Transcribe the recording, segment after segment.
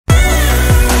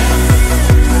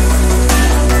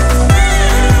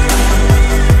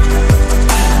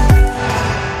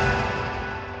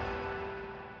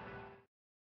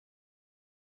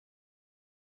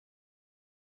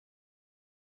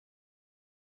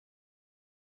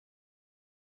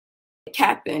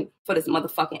capping for this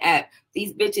motherfucking app.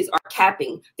 These bitches are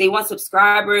capping. They want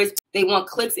subscribers, they want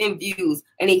clicks and views,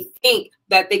 and they think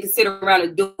that they can sit around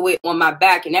and do it on my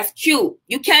back, and that's cute.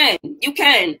 You can do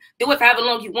it for however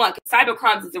long you want.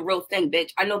 Cybercrimes is a real thing,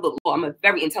 bitch. I know the law. I'm a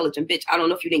very intelligent bitch. I don't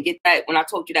know if you didn't get that when I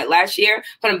told you that last year,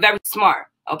 but I'm very smart,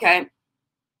 okay?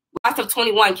 Lots of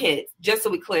 21 kids, just so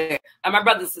we clear. And my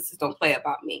brothers and sisters don't play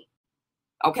about me,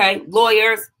 okay?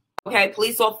 Lawyers, okay?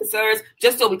 Police officers,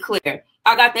 just so we clear.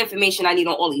 I got the information I need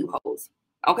on all of you hoes,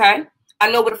 okay?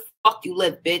 I know where the fuck you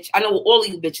live, bitch. I know where all of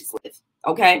you bitches live,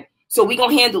 okay? So we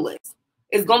gonna handle this.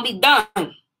 It's gonna be done.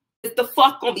 It's the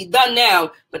fuck gonna be done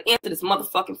now. But answer this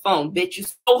motherfucking phone, bitch. You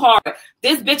so hard.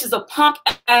 This bitch is a punk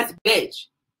ass bitch.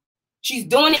 She's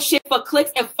doing this shit for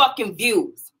clicks and fucking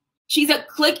views. She's a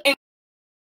click and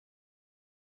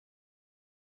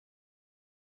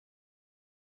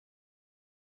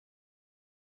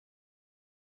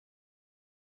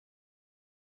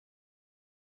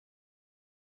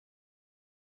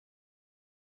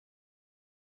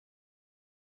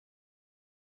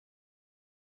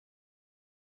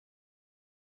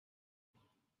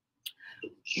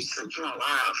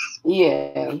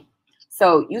yeah.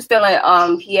 So you still at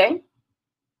PA? Yeah.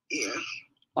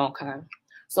 Okay.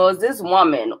 So is this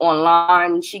woman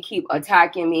online? She keep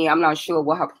attacking me. I'm not sure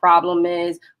what her problem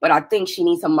is, but I think she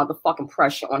needs some motherfucking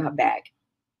pressure on her back.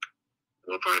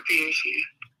 What part of PA is she?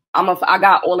 I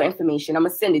got all the information. I'm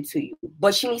gonna send it to you.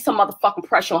 But she needs some motherfucking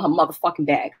pressure on her motherfucking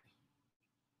back.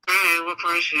 Alright, what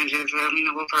part she is? Just let me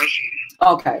know what part she is.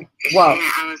 Okay. Well, she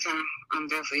ain't out of town. I'm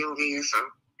definitely over here, so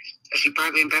she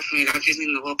probably definitely. I just need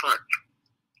to know what part.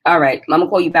 All right. I'm gonna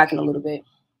call you back in a little bit.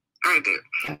 All right, dude.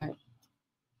 All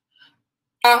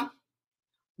right.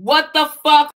 What the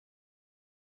fuck